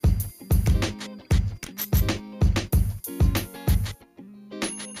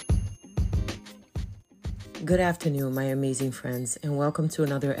Good afternoon, my amazing friends, and welcome to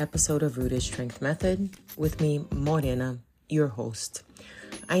another episode of Rooted Strength Method with me, Morena, your host.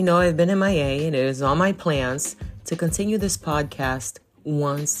 I know I've been MIA, and it is on my plans to continue this podcast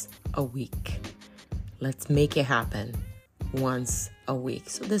once a week. Let's make it happen once a week.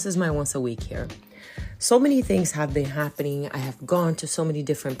 So this is my once a week here. So many things have been happening. I have gone to so many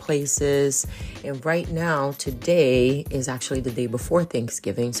different places. And right now, today is actually the day before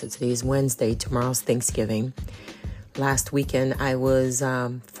Thanksgiving. So today is Wednesday. Tomorrow's Thanksgiving. Last weekend, I was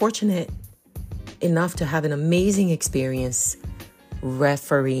fortunate enough to have an amazing experience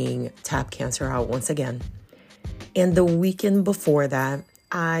refereeing Tap Cancer Out once again. And the weekend before that,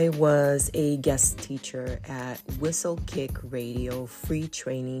 I was a guest teacher at Whistle Kick Radio Free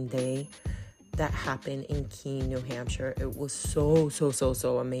Training Day that happened in Keene, New Hampshire. It was so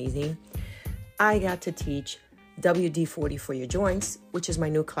amazing. I got to teach WD-40 for your joints, which is my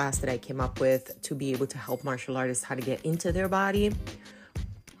new class that I came up with to be able to help martial artists how to get into their body,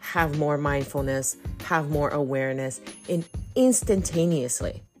 have more mindfulness, have more awareness, and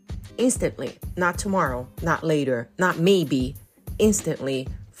instantly, not tomorrow, not later, not maybe, instantly,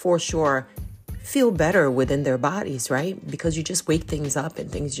 for sure, feel better within their bodies, right? Because you just wake things up and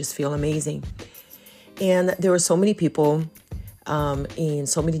things just feel amazing. And there were so many people in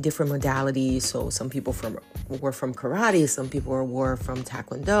so many different modalities. So some people were from karate, some people were from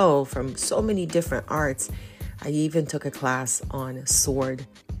taekwondo, from so many different arts. I even took a class on sword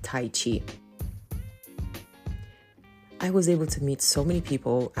tai chi. I was able to meet so many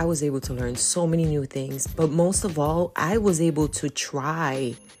people. I was able to learn so many new things. But most of all, I was able to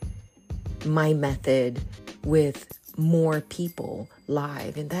try my method with more people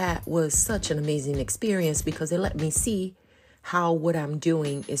live. And that was such an amazing experience because it let me see how what I'm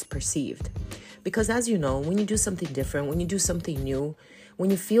doing is perceived. Because as you know, when you do something different, when you do something new,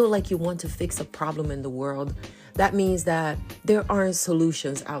 when you feel like you want to fix a problem in the world, that means that there aren't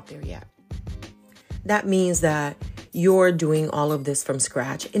solutions out there yet. That means that you're doing all of this from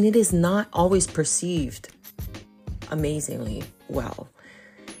scratch, and it is not always perceived amazingly well.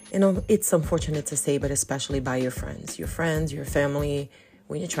 It's unfortunate to say, but especially by your friends, your family,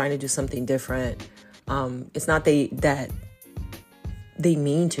 when you're trying to do something different. It's not that they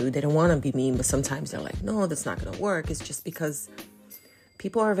mean to, they don't want to be mean, but sometimes they're like, no, that's not going to work. It's just because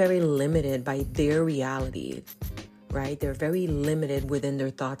people are very limited by their reality, right? They're very limited within their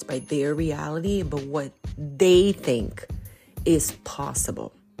thoughts by their reality, but what they think is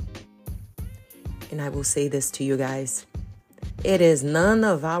possible. And I will say this to you guys. It is none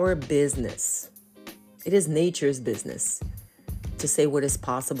of our business. It is nature's business to say what is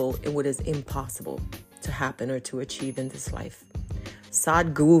possible and what is impossible to happen or to achieve in this life.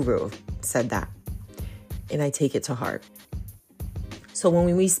 Sadhguru said that, and I take it to heart. So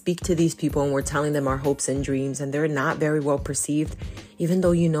when we speak to these people and we're telling them our hopes and dreams and they're not very well perceived, even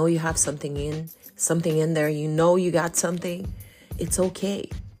though you know you have something in there, you know you got something, it's okay.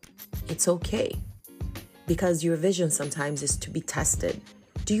 It's okay. Because your vision sometimes is to be tested.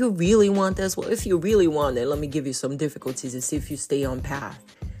 Do you really want this? Well, if you really want it, let me give you some difficulties and see if you stay on path.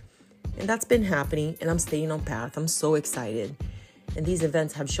 And that's been happening, and I'm staying on path. I'm so excited. And these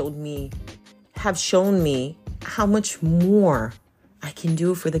events have shown me how much more I can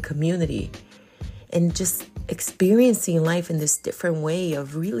do for the community. And just experiencing life in this different way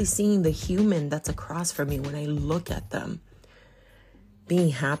of really seeing the human that's across from me when I look at them. Being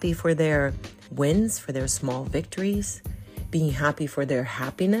happy for their wins, for their small victories, being happy for their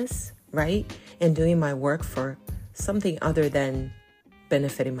happiness, right? And doing my work for something other than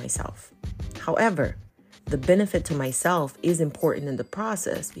benefiting myself. However, the benefit to myself is important in the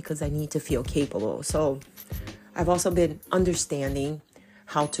process because I need to feel capable. So I've also been understanding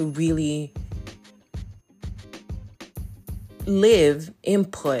how to really live,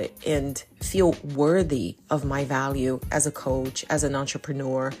 input, and feel worthy of my value as a coach, as an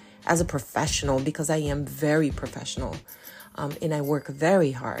entrepreneur, as a professional, because I am very professional. And I work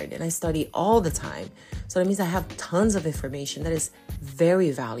very hard and I study all the time. So that means I have tons of information that is very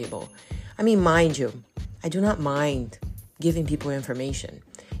valuable. I mean, mind you, I do not mind giving people information.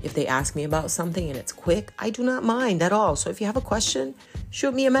 If they ask me about something and it's quick, I do not mind at all. So if you have a question,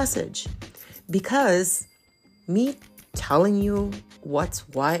 shoot me a message. Because me telling you what's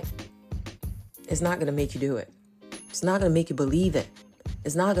what is not going to make you do it. It's not going to make you believe it.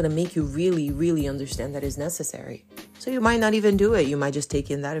 It's not going to make you really understand that it's necessary. So you might not even do it. You might just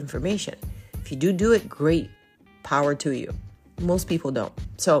take in that information. If you do it, great. Power to you. Most people don't.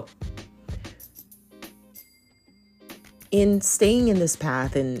 So in staying in this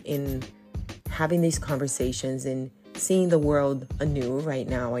path and in having these conversations and seeing the world anew right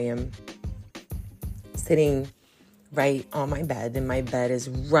now, I am sitting right on my bed, and my bed is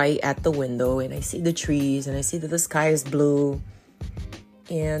right at the window, and I see the trees, and I see that the sky is blue,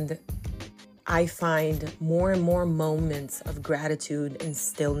 and I find more and more moments of gratitude and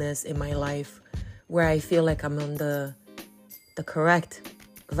stillness in my life where I feel like I'm on the correct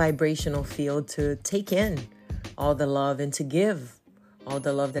vibrational field to take in all the love and to give all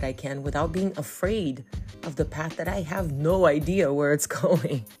the love that I can without being afraid of the path that I have no idea where it's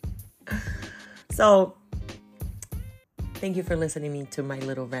going. So thank you for listening to my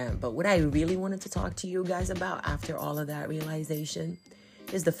little rant. But what I really wanted to talk to you guys about after all of that realization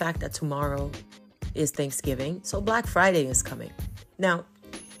is the fact that tomorrow is Thanksgiving. So Black Friday is coming. Now,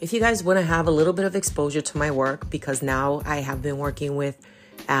 if you guys want to have a little bit of exposure to my work, because now I have been working with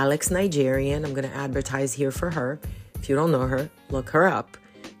Alex Nigerian. I'm going to advertise here for her. If you don't know her, look her up.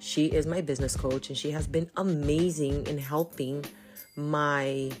 She is my business coach, and she has been amazing in helping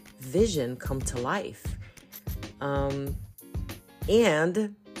my vision come to life. And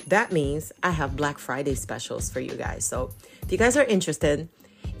that means I have Black Friday specials for you guys. So if you guys are interested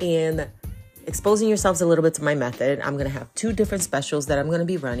in exposing yourselves a little bit to my method, I'm going to have 2 different specials that I'm going to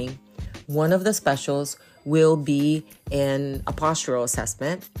be running. One of the specials will be a postural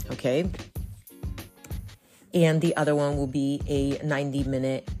assessment, okay? And the other one will be a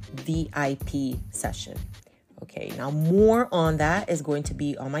 90-minute VIP session. Okay, now more on that is going to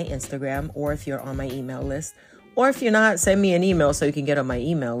be on my Instagram, or if you're on my email list, or if you're not, send me an email so you can get on my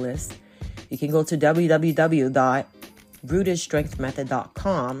email list. You can go to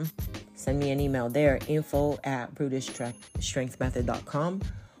www.rootedstrengthmethod.com. Send me an email there, info@rootedstrengthmethod.com,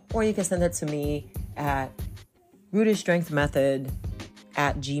 or you can send it to me at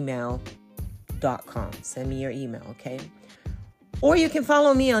rootedstrengthmethod@gmail.com. Send me your email, okay? Or you can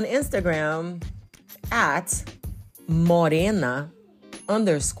follow me on Instagram at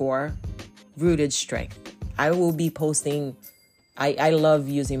Morena_rooted_strength. I will be posting. I love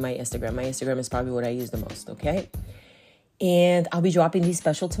using my Instagram. My Instagram is probably what I use the most, okay? And I'll be dropping these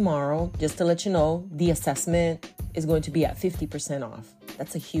special tomorrow. Just to let you know, the assessment is going to be at 50% off.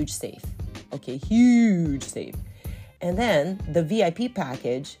 That's a huge save. Okay, huge save. And then the VIP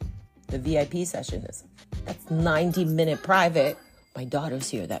package, the VIP session that's 90-minute private. My daughter's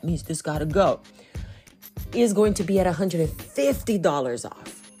here. That means this gotta go. Is going to be at $150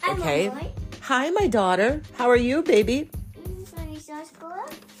 off. Okay? Hi, my daughter. How are you, baby?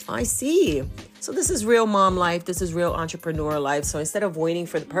 I see. So this is real mom life. This is real entrepreneur life. So instead of waiting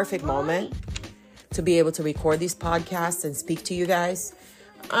for the perfect moment to be able to record these podcasts and speak to you guys,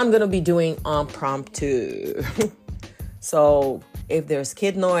 I'm going to be doing impromptu. So if there's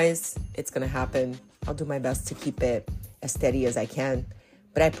kid noise, it's going to happen. I'll do my best to keep it as steady as I can.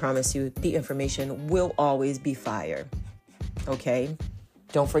 But I promise you, the information will always be fire. Okay?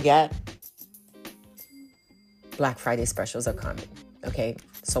 Don't forget, Black Friday specials are coming. Okay?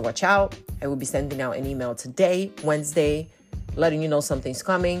 So watch out. I will be sending out an email today, Wednesday, letting you know something's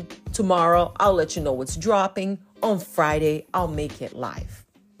coming. Tomorrow, I'll let you know what's dropping. On Friday, I'll make it live.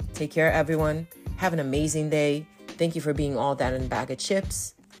 Take care, everyone. Have an amazing day. Thank you for being all that in a bag of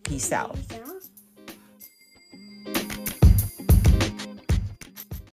chips. Peace out.